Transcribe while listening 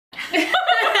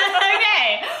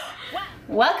Okay.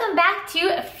 Welcome back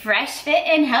to Fresh Fit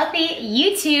and Healthy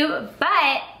YouTube, but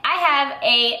I have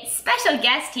a special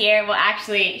guest here. Well,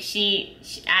 actually,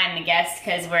 I'm the guest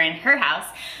because we're in her house,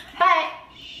 but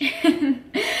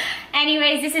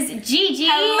anyways, this is Gigi.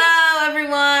 Hello,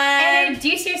 everyone.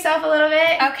 Introduce yourself a little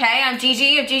bit. Okay, I'm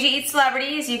Gigi of Gigi Eats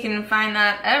Celebrities. You can find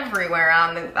that everywhere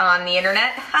on the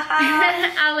internet.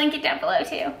 I'll link it down below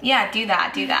too. Yeah, do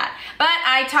that. But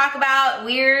I talk about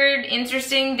weird,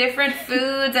 interesting, different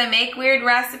foods. I make weird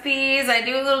recipes. I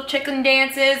do little chicken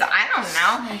dances. I don't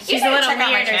know. She's a little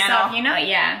weird herself, you know?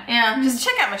 Yeah. Yeah, just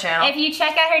check out my channel. If you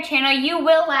check out her channel, you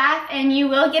will laugh and you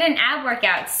will get an ab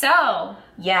workout. So.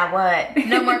 Yeah, what?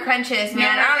 No more crunches,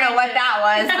 man. I don't know what that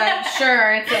was, but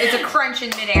sure, it's a crunch in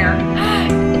midair.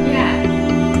 Yeah.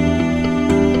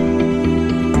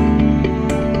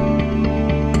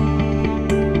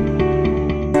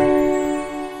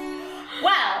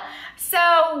 Well,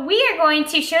 so we are going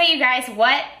to show you guys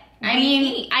what,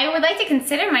 I would like to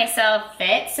consider myself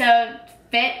fit, so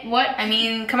fit what? I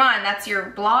mean, come on, that's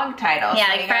your blog title. Yeah,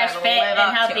 so like fresh, fit,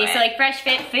 and healthy. So like fresh,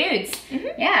 fit foods.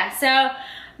 Yeah, so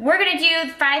we're gonna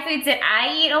do 5 foods that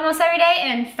I eat almost every day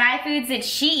and 5 foods that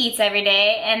she eats every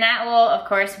day, and that will, of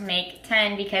course, make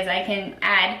 10 because I can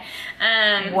add.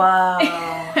 Whoa.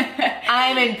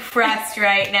 I'm impressed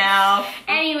right now.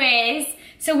 Anyways,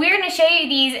 so we're gonna show you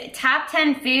these top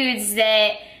 10 foods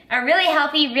that are really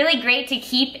healthy, really great to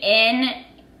keep in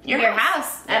your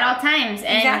house at all times,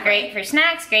 and great for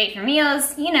snacks, great for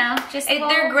meals, you know, just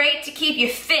they're great to keep you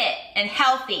fit and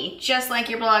healthy, just like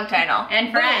your blog title.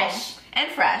 And fresh. And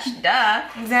fresh, duh.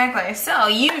 Exactly. So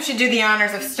you should do the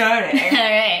honors of starting. All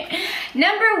right.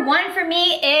 Number 1 for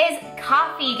me is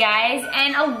coffee, guys.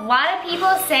 And a lot of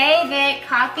people say that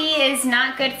coffee is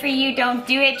not good for you. Don't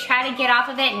do it. Try to get off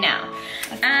of it. No.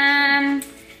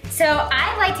 So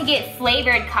I like to get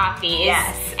flavored coffees.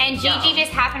 Yes. And Gigi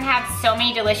just happened to have so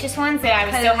many delicious ones that I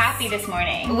was so happy this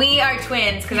morning. We are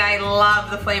twins because I love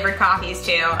the flavored coffees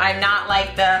too. I'm not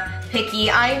like the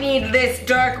picky, I need this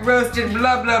dark roasted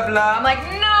blah blah blah. I'm like,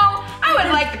 no, I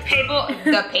would like the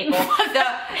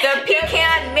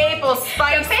pecan maple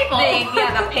spice thing.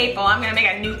 Yeah, the maple. I'm gonna make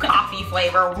a new coffee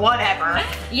flavor, whatever.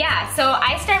 Yeah, so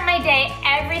I start my day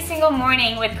every single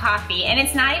morning with coffee, and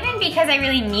it's not even because I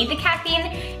really need the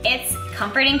caffeine. It's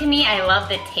comforting to me. I love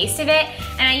the taste of it,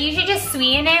 and I usually just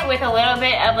sweeten it with a little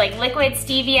bit of like liquid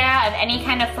stevia of any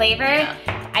kind of flavor. Yeah.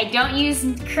 I don't use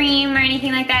cream or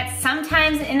anything like that.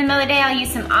 Sometimes in the middle of the day I'll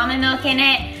use some almond milk in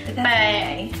it,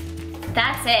 but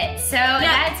that's it. So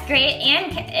that's great,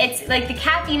 and it's like the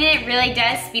caffeine in it really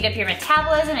does speed up your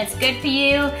metabolism. It's good for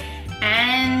you.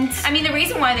 And I mean, the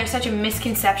reason why there's such a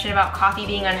misconception about coffee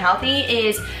being unhealthy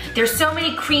is there's so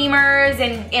many creamers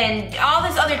and all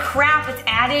this other crap that's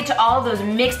added to all of those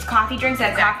mixed coffee drinks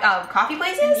at coffee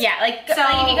places. Yeah, like if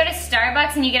you go to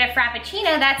Starbucks and you get a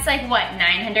Frappuccino, that's like what,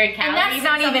 900 calories? And that's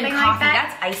not even coffee,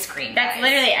 that's ice cream. That's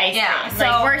literally ice cream. Yeah, so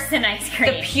like worse than ice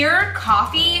cream. The pure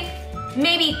coffee,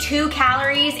 maybe 2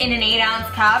 calories in an 8-ounce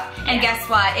cup, and guess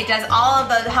what? It does all of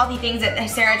the healthy things that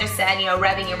Sarah just said, you know,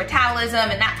 revving your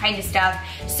metabolism and that kind of stuff,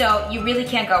 so you really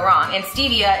can't go wrong. And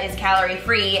stevia is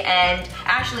calorie-free and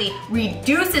actually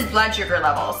reduces blood sugar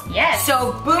levels. Yes.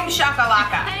 So boom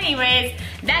shakalaka. Anyways,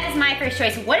 that is my first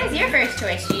choice. What is your first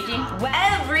choice, Gigi?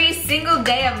 Every single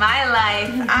day of my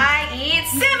life, I eat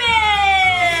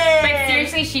salmon! But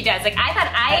seriously, she does. Like, I thought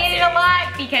I ate it a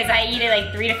lot because I eat it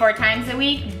like 3 to 4 times a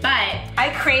week, but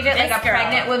I crave it like a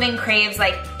pregnant woman craves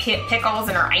like pickles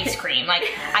in her ice cream. Like,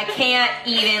 I can't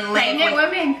eat and live. Pregnant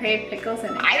women crave pickles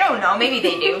in it. I don't know, maybe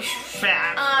they do.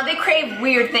 They crave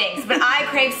weird things, but I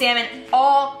crave salmon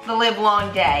all the live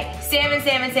long day. Salmon,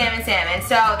 salmon, salmon, salmon.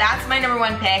 So that's my number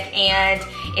 1 pick, and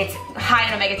it's high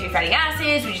in omega-3 fatty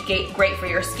acids, which is great for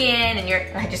your skin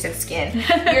and I just said skin.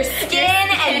 Your skin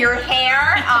and your hair.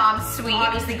 Sweet,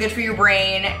 obviously good for your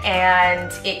brain,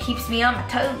 and it keeps me on my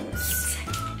toes.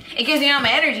 It gives me all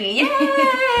my energy,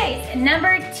 yay!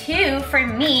 Number 2 for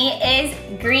me is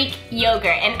Greek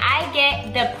yogurt, and I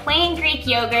get the plain Greek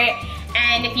yogurt,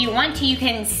 and if you want to, you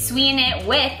can sweeten it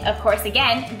with, of course,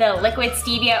 again, the liquid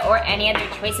stevia or any other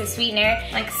choice of sweetener.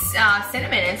 Like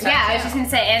cinnamon and stuff. Yeah, I was just gonna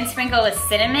say, and sprinkle with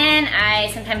cinnamon. I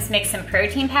sometimes mix some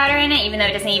protein powder in it, even though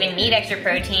it doesn't even need extra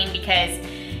protein, because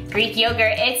Greek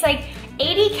yogurt, it's like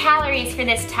 80 calories for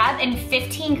this tub and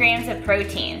 15 grams of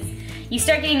proteins. You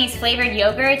start getting these flavored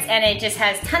yogurts and it just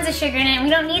has tons of sugar in it, and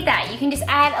we don't need that. You can just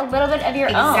add a little bit of your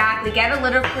own. Exactly, get a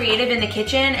little creative in the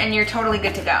kitchen and you're totally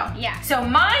good to go. Yeah. So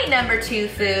my number 2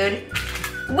 food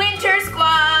winter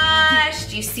squash.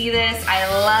 Do you see this? I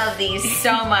love these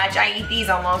so much. I eat these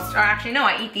almost, or actually no,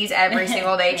 I eat these every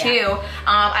single day too.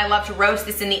 I love to roast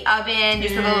this in the oven,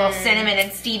 just with a little cinnamon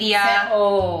and stevia.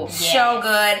 Oh, yes. So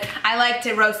good. I like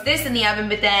to roast this in the oven,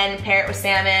 but then pair it with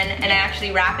salmon, and I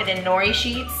actually wrap it in nori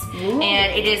sheets. Ooh.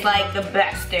 And it is like the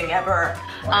best thing ever.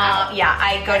 Wow. Yeah,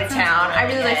 I go to town. Really I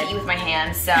really like good. to eat with my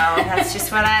hands, so that's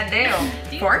just what I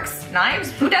do. Forks,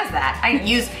 knives, who does that? I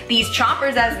use these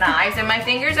choppers as knives and my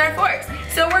fingers are forks.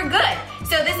 So we're good.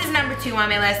 So this is number 2 on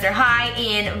my list. They're high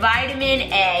in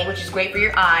vitamin A, which is great for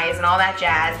your eyes and all that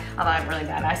jazz. Although I have really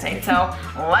bad eyesight, so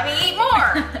let me eat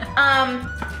more.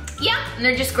 Yeah, and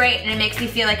they're just great, and it makes me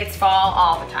feel like it's fall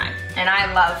all the time. And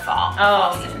I love fall.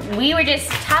 Oh, we were just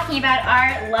talking about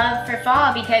our love for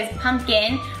fall because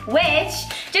pumpkin, which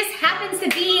just happens to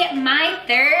be my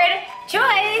 3rd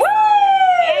choice. Woo!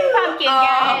 And pumpkin,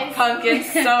 guys. Oh,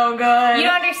 pumpkin's so good. You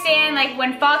don't understand, like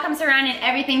when fall comes around and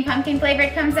everything pumpkin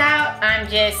flavored comes out, I'm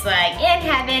just like in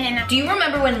heaven. And do you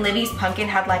remember when Libby's pumpkin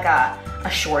had like a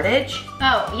shortage?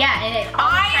 oh yeah, and all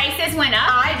the prices went up.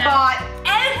 I bought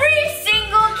every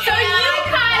single can. So you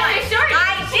caused the shortage.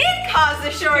 I did cause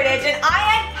the shortage, and I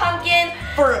had pumpkin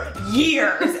for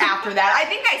years after that. I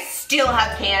think I still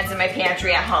have cans in my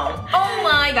pantry at home. Oh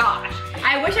my gosh.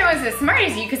 I wish I was as smart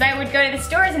as you because I would go to the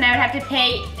stores and I would have to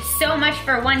pay so much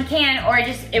for 1 can or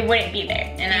just it wouldn't be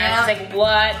there. And I was like,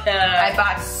 what the? I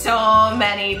bought so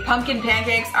many pumpkin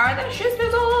pancakes. Are the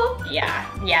shizzle?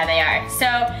 Yeah, they are. So,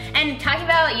 and talking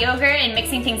about yogurt and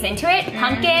mixing things into it,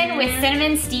 pumpkin with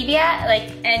cinnamon, stevia, like,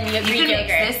 and You Greek can yogurt.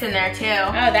 mix this in there too.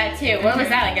 Oh, that too. What was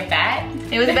that, like a bat?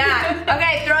 It was a bat.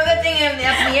 Okay, throw that thing up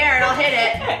in the air and I'll hit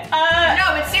it.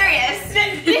 No, but serious.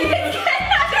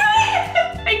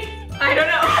 I don't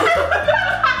know.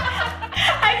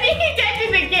 I think you dented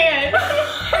the can.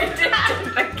 I did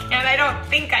the can. I don't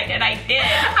think I did. I did.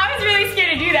 I was really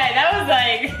scared to do that. That was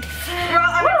like... Well,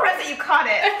 I'm impressed that you caught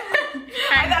it.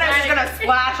 I thought I was just gonna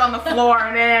splash on the floor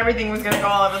and then everything was gonna go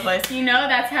all over the place. You know,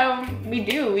 that's how we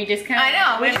do. We just kind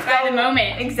of we live just by go- the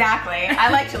moment. Exactly. I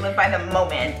like to live by the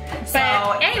moment.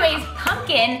 But anyways,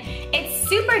 pumpkin, it's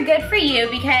super good for you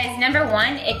because number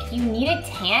 1, if you need a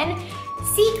tan,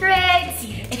 secrets.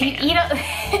 If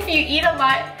you eat a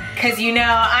lot. Cause you know,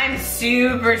 I'm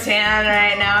super tan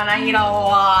right now and I eat a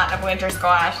lot of winter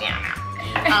squash. Yeah.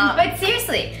 But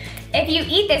seriously, if you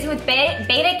eat this with beta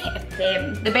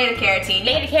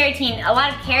carotene, a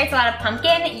lot of carrots, a lot of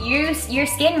pumpkin, your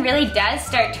skin really does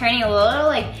start turning a little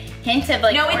like hint of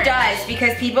like orange. It does,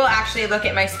 because people actually look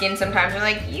at my skin sometimes and are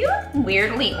like, you look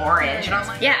weirdly orange. And I'm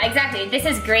like, yeah, exactly. This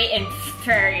is great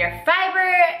for your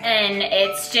fiber, and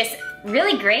it's just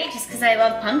really great just because I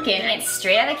love pumpkin. It's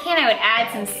straight out of the can. I would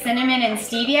add some cinnamon and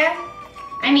stevia.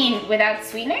 I mean, without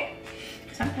sweetener.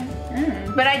 sometimes.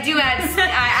 But I do add,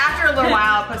 after a little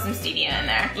while, I'll put some stevia in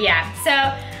there. Yeah, so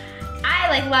I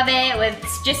like love it with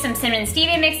just some cinnamon and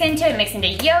stevia mixed into it, mixed into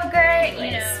yogurt,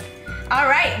 you know. All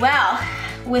right, well,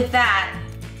 with that,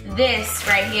 this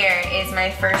right here is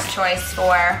my first choice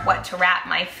for what to wrap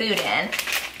my food in.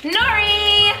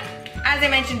 Nori! As I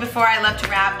mentioned before, I love to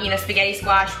wrap, spaghetti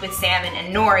squash with salmon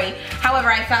and nori.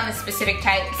 However, I found this specific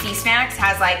type, Sea Snacks,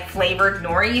 has like flavored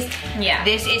noris. Yeah.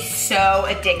 This is so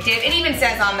addictive. It even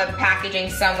says on the packaging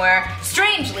somewhere,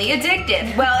 strangely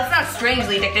addictive. Well, it's not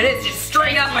strangely addictive, it's just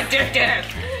straight up addictive.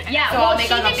 Yeah, So well, I'll she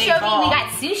make like a just big showed ball. me, we got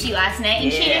sushi last night,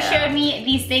 and she just Yeah. showed me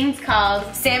these things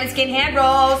called Salmon skin hand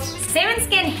rolls. salmon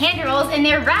skin hand rolls, and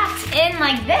they're wrapped in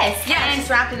like this. Yeah, and it's just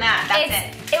wrapped in that, that's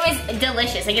it. it was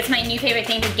delicious. Like, it's my new favorite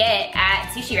thing to get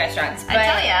at sushi restaurants. I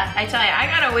tell ya, I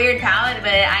got a weird palate,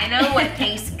 but I know what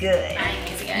tastes good.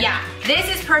 Yeah,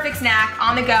 this is perfect snack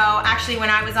on the go. Actually, when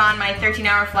I was on my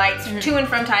 13-hour flights to and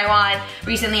from Taiwan,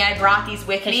 recently I brought these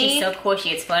with me. Because she's so cool,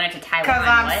 she gets flown out to Taiwan. Because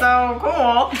I'm What?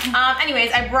 so cool.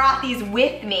 Anyways, I brought these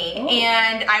with me,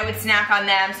 and I would snack on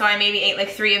them, so I maybe ate like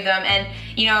 3 of them, and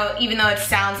even though it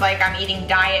sounds like I'm eating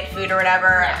diet food or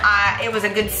whatever, it was a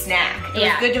good snack. It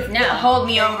was good to hold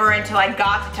me over until I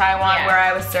got to Taiwan, where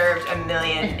I was served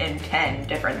 1,010,000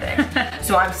 different things.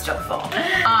 So I'm still full.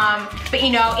 But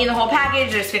in the whole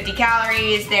package, there's 50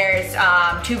 calories, there's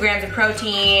 2 grams of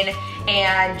protein,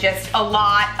 and just a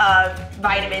lot of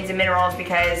vitamins and minerals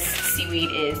because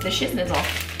seaweed is the shiznizzle.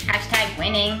 Hashtag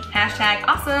winning. Hashtag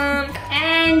awesome.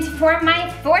 And for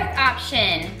my 4th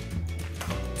option,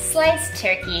 sliced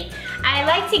turkey. I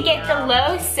like to get the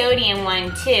low sodium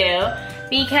one too,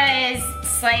 because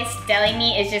sliced deli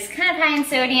meat is just kind of high in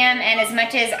sodium, and as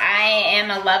much as I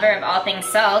am a lover of all things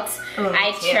salt,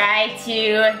 I try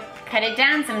to cut it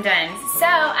down sometimes. So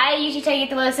I usually try to get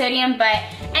the low sodium, but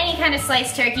any any kind of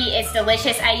sliced turkey. It's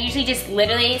delicious. I usually just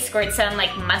literally squirt some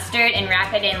like mustard and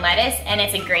wrap it in lettuce, and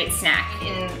it's a great snack.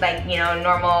 In like, you know,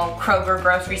 normal Kroger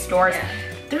grocery stores,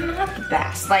 they're not the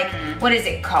best. Like, what is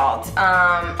it called?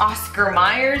 Oscar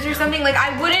Mayer's or something? Like,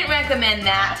 I wouldn't recommend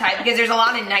that type because there's a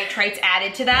lot of nitrates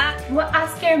added to that. Well,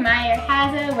 Oscar Mayer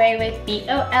has a way with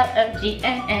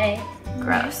B-O-L-O-G-N-A.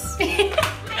 Gross.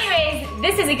 Anyways,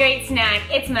 this is a great snack.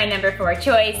 It's my number 4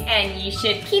 choice, and you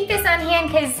should keep this on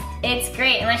hand because it's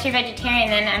great. Unless you're vegetarian,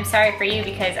 then I'm sorry for you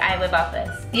because I live off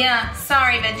this. Yeah,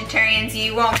 sorry vegetarians,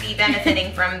 you won't be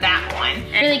benefiting from that one.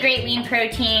 Really great lean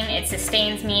protein. It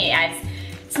sustains me. It adds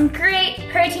some great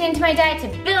protein into my diet to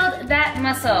build that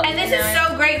muscle. And this is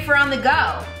so great for on the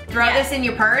go. Throw this in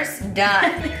your purse,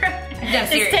 done. No,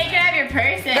 just take it out of your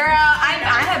purse. Girl,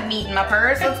 I have meat in my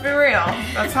purse, let's be real.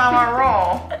 That's how I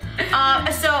roll.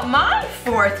 So my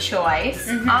 4th choice,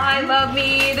 I love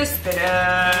me the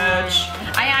spinach.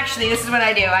 This is what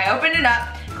I do. I open it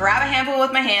up, grab a handful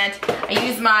with my hand. I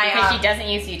use my... Because she doesn't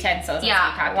use utensils.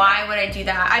 Yeah, why would I do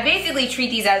that? I basically treat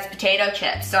these as potato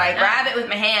chips. So I grab it with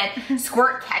my hand,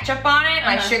 squirt ketchup on it,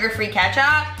 my sugar-free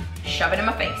ketchup, shove it in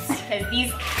my face. Because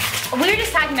these... We were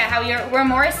just talking about how we're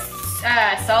more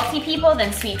salty people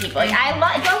than sweet people. Like,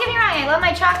 don't get me wrong, I love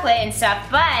my chocolate and stuff,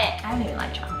 but... I don't even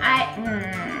like chocolate.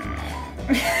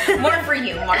 More for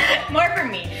you, more for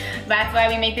me. That's why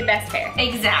we make the best pair.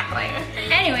 Exactly.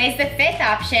 Anyways, the 5th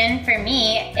option for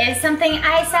me is something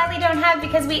I sadly don't have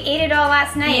because we ate it all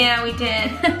last night. Yeah, we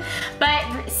did. But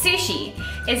sushi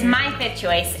is my 5th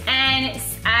choice, and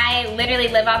I literally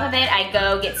live off of it. I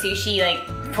go get sushi like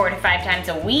 4 to 5 times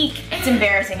a week. It's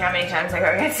embarrassing how many times I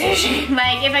go get sushi.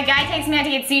 Like, if a guy takes me out to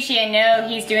get sushi, I know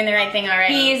he's doing the right thing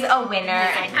already. He's a winner.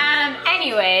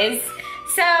 Anyways,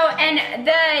 so, and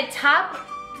the top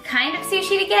kind of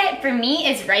sushi to get for me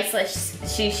is riceless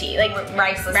sushi. Like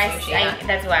riceless sushi.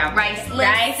 That's wow.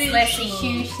 Riceless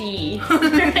sushi.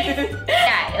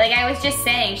 Yeah, like I was just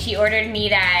saying, she ordered me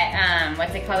that,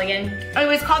 what's it called again? It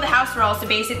was called the house roll, so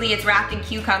basically it's wrapped in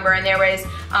cucumber, and there was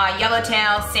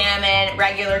yellowtail, salmon,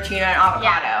 regular tuna, and avocado.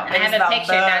 Yeah, and I have a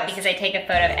picture of that because I take a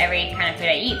photo of every kind of food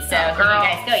I eat, so here you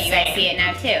guys go, you guys see it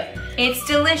now too. It's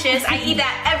delicious. I eat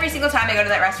that every single time I go to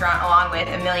that restaurant, along with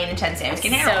 1,010,000 salmon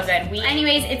skin handles. So good.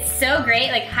 Anyways, it's so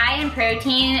great, like high in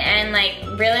protein and like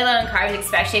really low in carbs,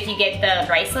 especially if you get the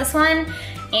riceless one.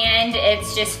 And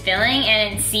it's just filling,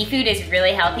 and seafood is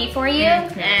really healthy for you.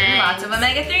 And lots of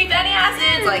omega-3 fatty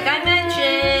acids, like I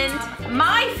mentioned.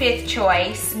 My 5th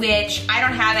choice, which I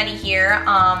don't have any here,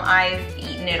 I've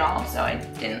eaten it all, so I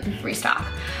didn't restock.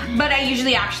 But I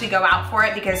usually actually go out for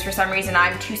it because for some reason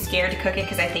I'm too scared to cook it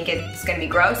because I think it's gonna be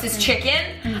gross. It's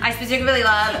chicken. I specifically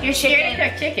love You're scared to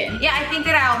cook chicken? Yeah, I think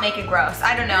that I'll make it gross.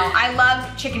 I don't know. I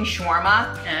love chicken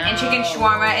shawarma. And chicken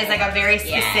shawarma is like a very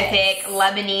specific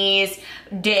Lebanese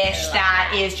dish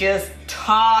that is just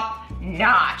top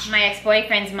notch. My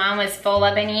ex-boyfriend's mom was full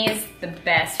Lebanese, the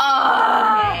best.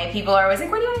 Okay, people are always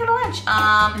like, where do you want to go to lunch?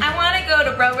 I want to go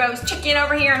to Roro's Chicken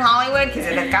over here in Hollywood because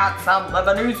they've got some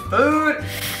Lebanese food.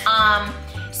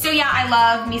 So yeah, I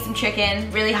love me some chicken,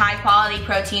 really high quality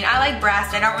protein. I like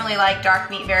breast, I don't really like dark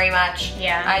meat very much.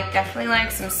 Yeah. I definitely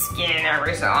like some skin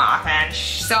every so often.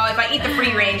 So if I eat the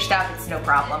free range stuff, it's no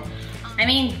problem. I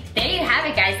mean, there you have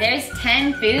it, guys. There's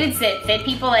 10 foods that fit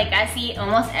people like us eat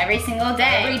almost every single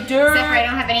day. Every day. Except for I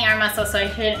don't have any arm muscles, so I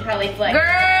shouldn't probably flex.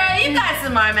 Girl, you got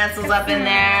some arm muscles up in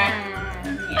there.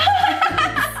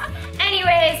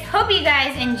 Anyways, hope you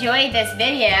guys enjoyed this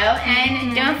video,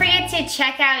 and don't forget to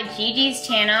check out Gigi's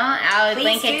channel. I'll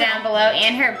link it down below,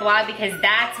 and her blog, because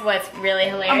that's what's really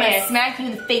hilarious. I'm gonna smack you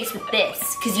in the face with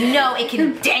this, because you know it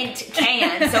can dent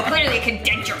cans, so clearly it can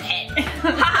dent your head.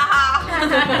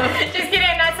 Just kidding,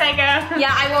 I'm not psycho.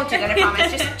 Yeah, I won't do that, I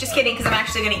promise. Just kidding, because I'm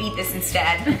actually gonna eat this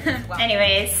instead. Well.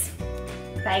 Anyways,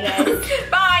 bye guys.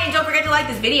 Bye, and don't forget to like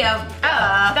this video.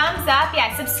 Thumbs up,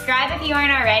 yeah, subscribe if you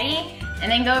aren't already.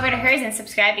 And then go over to hers and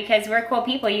subscribe because we're cool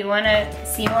people. You want to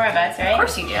see more of us, right? Of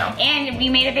course you do. And we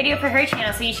made a video for her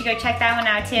channel, so you should go check that one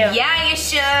out too. Yeah, you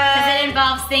should. Because it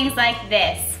involves things like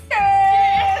this.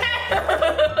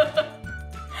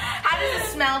 How does it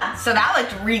smell? So that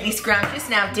looked really scrumptious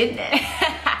now, didn't it?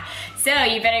 So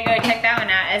you better go check that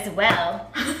one out as well.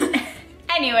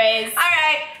 Anyways. All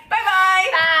right,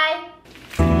 bye-bye. Bye.